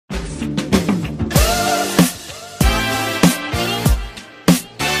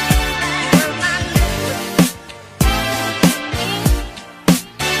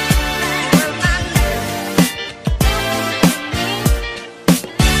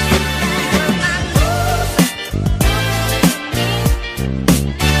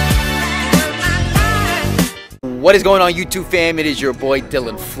What is going on, YouTube fam? It is your boy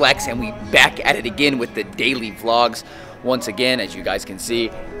Dylan Flex, and we back at it again with the daily vlogs. Once again, as you guys can see,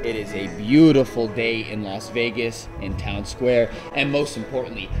 it is a beautiful day in Las Vegas, in Town Square, and most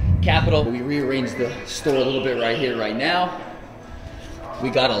importantly, Capitol. We rearranged the store a little bit right here, right now. We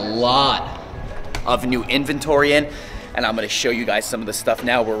got a lot of new inventory in, and I'm gonna show you guys some of the stuff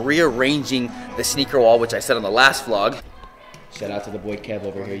now. We're rearranging the sneaker wall, which I said on the last vlog. Shout out to the boy Kev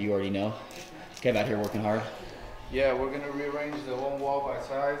over here, you already know. Kev out here working hard. Yeah, we're gonna rearrange the whole wall by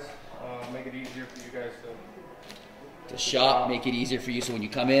size, make it easier for you guys to shop, make it easier for you. So when you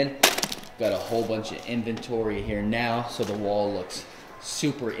come in, got a whole bunch of inventory here now, so the wall looks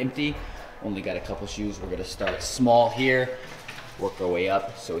super empty. Only got a couple shoes. We're gonna start small here, work our way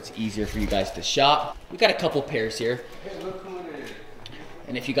up, so it's easier for you guys to shop. We got a couple pairs here. Hey, look who it is.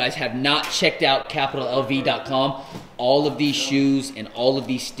 And if you guys have not checked out CapitolLV.com, all of these shoes and all of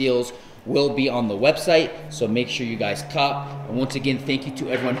these steals will be on the website, so make sure you guys cop. And once again, thank you to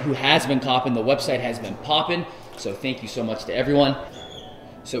everyone who has been copping. The website has been popping, so thank you so much to everyone.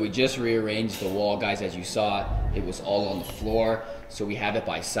 So we just rearranged the wall, guys. As you saw, it was all on the floor, so we have it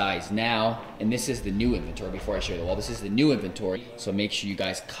by size now. And this is the new inventory. Before I show you the wall, this is the new inventory, so make sure you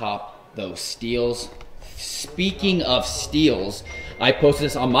guys cop those steals. Speaking of steals, I posted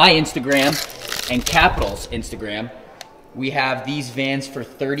this on my Instagram and Capitol's Instagram. We have these Vans for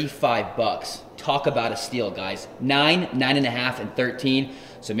 35 bucks. Talk about a steal, guys. 9, 9.5, and 13.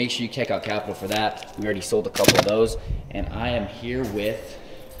 So make sure you check out Capitol for that. We already sold a couple of those. And I am here with,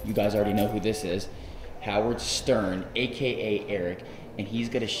 you guys already know who this is, Howard Stern, AKA Eric. And he's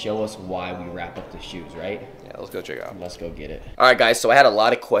gonna show us why we wrap up the shoes, right? Yeah, let's go check it out. Let's go get it. All right, guys, so I had a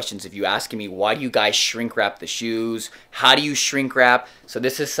lot of questions of you asking me, why do you guys shrink wrap the shoes? How do you shrink wrap? So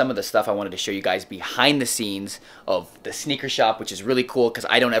this is some of the stuff I wanted to show you guys behind the scenes of the sneaker shop, which is really cool because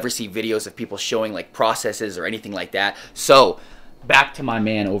I don't ever see videos of people showing like processes or anything like that. So back to my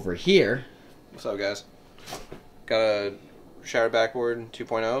man over here. What's up, guys? Got a shattered backboard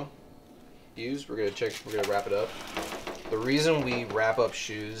 2.0 used. We're gonna wrap it up. The reason we wrap up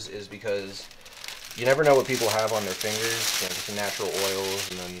shoes is because you never know what people have on their fingers, you know, just natural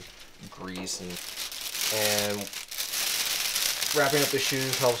oils and then grease, and wrapping up the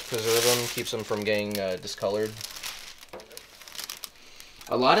shoes helps preserve them, keeps them from getting discolored.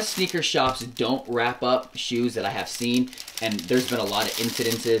 A lot of sneaker shops don't wrap up shoes that I have seen, and there's been a lot of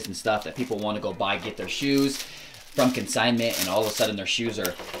incidences and stuff that people want to go get their shoes from consignment, and all of a sudden their shoes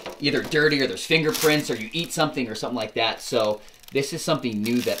are either dirty or there's fingerprints or you eat something or something like that. So this is something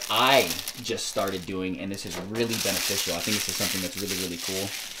new that I just started doing, and this is really beneficial. I think this is something that's really, really cool.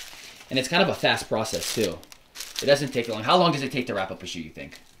 And it's kind of a fast process too. It doesn't take long. How long does it take to wrap up a shoe, you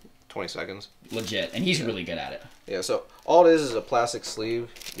think? 20 seconds. Legit. And he's really good at it. Yeah, so all it is a plastic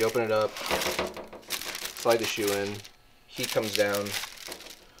sleeve. You open it up, slide the shoe in, heat comes down,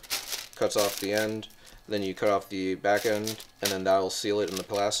 cuts off the end, then you cut off the back end, and then that'll seal it in the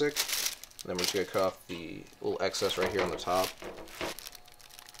plastic. And then we're just going to cut off the little excess right here on the top.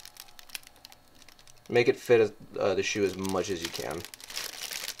 Make it fit the shoe as much as you can.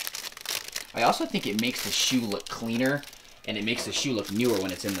 I also think it makes the shoe look cleaner, and it makes the shoe look newer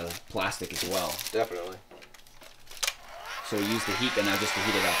when it's in the plastic as well. Definitely. So we use the heat gun now just to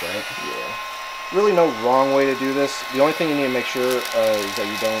heat it up, right? Yeah. Really no wrong way to do this. The only thing you need to make sure is that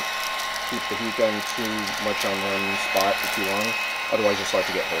you don't keep the heat gun too much on one spot for too long. Otherwise you'll start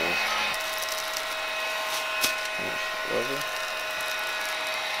to get holes. Over.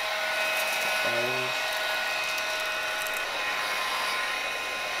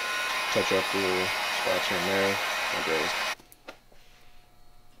 Touch up the little spots here and there. Okay.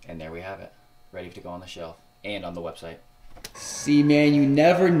 And there we have it. Ready to go on the shelf and on the website. See, man, you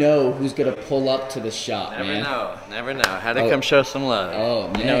never know who's going to pull up to the shop, man. Never know. Had to come show some love. Oh,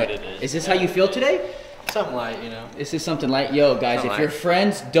 man. You know what it is. Is this how you feel today? Something light, you know. This is something like, yo, guys, Something if your light.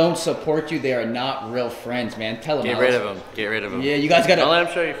 friends don't support you, they are not real friends, man. Tell them. Get rid of them. Get rid of them. Yeah, you guys got to. Don't let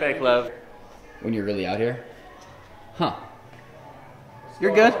them show you fake love. When you're really out here? Huh.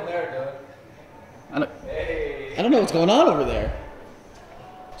 You're good? I don't know what's going on over there.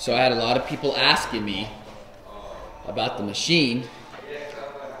 So I had a lot of people asking me about the machine.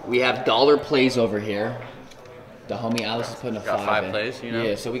 We have dollar plays over here. The homie Alice is putting a Got 5 in. 5 plays, you know?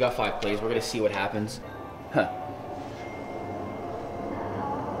 Yeah, so we got 5 plays. We're gonna see what happens. Huh.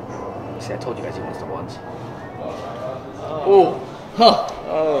 See, I told you guys he wants the ones. Oh. Huh.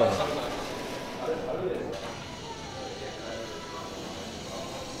 Oh.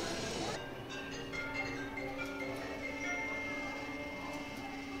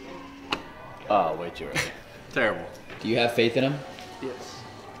 Oh, way too early. Terrible. Do you have faith in him? Yes.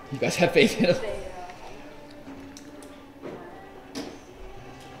 You guys have faith in him?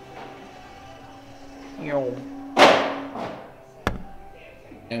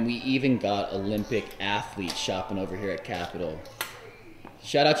 And we even got Olympic athletes shopping over here at Capitol.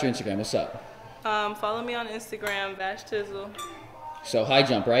 Shout out your Instagram. What's up? Follow me on Instagram, Vash Tizzle. So high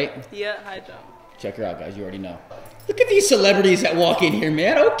jump, right? Yeah, high jump. Check her out, guys. You already know. Look at these celebrities that walk in here,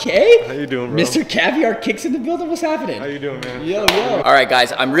 man. Okay. How you doing, bro? Mr. Caviar Kicks in the building. What's happening? How you doing, man? Yo, yo. All right,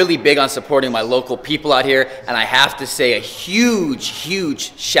 guys. I'm really big on supporting my local people out here, and I have to say a huge,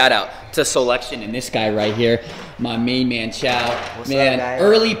 huge shout out to Selection and this guy right here, my main man, Chow. What's man, up, guys?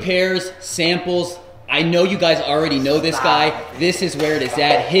 early pairs, samples. I know you guys already know this guy. This is where it is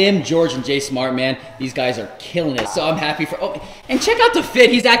at. Him, George, and Jay Smart, man. These guys are killing it. So I'm happy for. Oh, and check out the fit.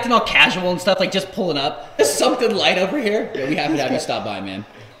 He's acting all casual and stuff, like just pulling up. There's something light over here. Yeah, we happy to have you stop by, man.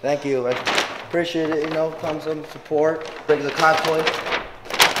 Thank you. I appreciate it. You know, come some support. Bring the contoy.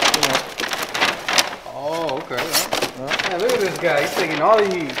 You know. Oh, okay. Man, look at this guy. He's taking all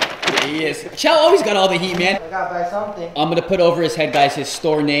the heat. Yeah, he is. Chow always got all the heat, man. I gotta buy something. I'm gonna put over his head, guys, his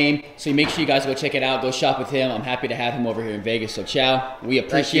store name. So make sure you guys go check it out. Go shop with him. I'm happy to have him over here in Vegas. So Chow, we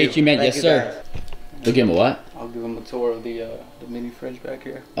appreciate you, man. Thank yes, you, sir. Go give him a what? I'll give him a tour of the mini fridge back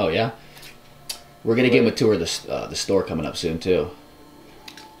here. Oh yeah. We're gonna give him a tour of the store coming up soon too.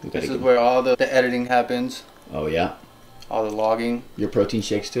 We gotta This is give- where all the editing happens, Oh yeah. all the logging. Your protein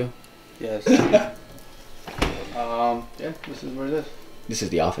shakes too. Yes. Yeah, this is where it is. This is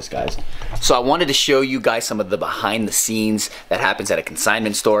the office, guys. So I wanted to show you guys some of the behind the scenes that happens at a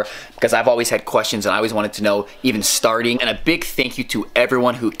consignment store, because I've always had questions and I always wanted to know, even starting. And a big thank you to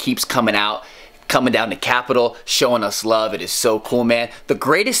everyone who keeps coming down to Capitol, showing us love. It is so cool, man. The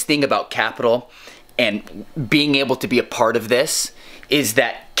greatest thing about Capitol and being able to be a part of this is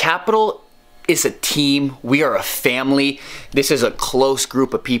that Capitol is a team. We are a family. This is a close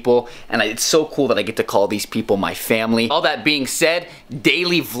group of people, and it's so cool that I get to call these people my family. All that being said,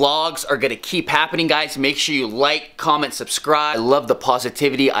 daily vlogs are gonna keep happening, guys. Make sure you like, comment, subscribe. I love the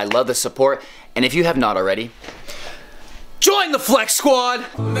positivity. I love the support. And if you have not already, join the Flex Squad.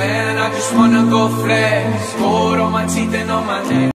 Man, I just wanna go flex. Gold on my teeth and on my neck.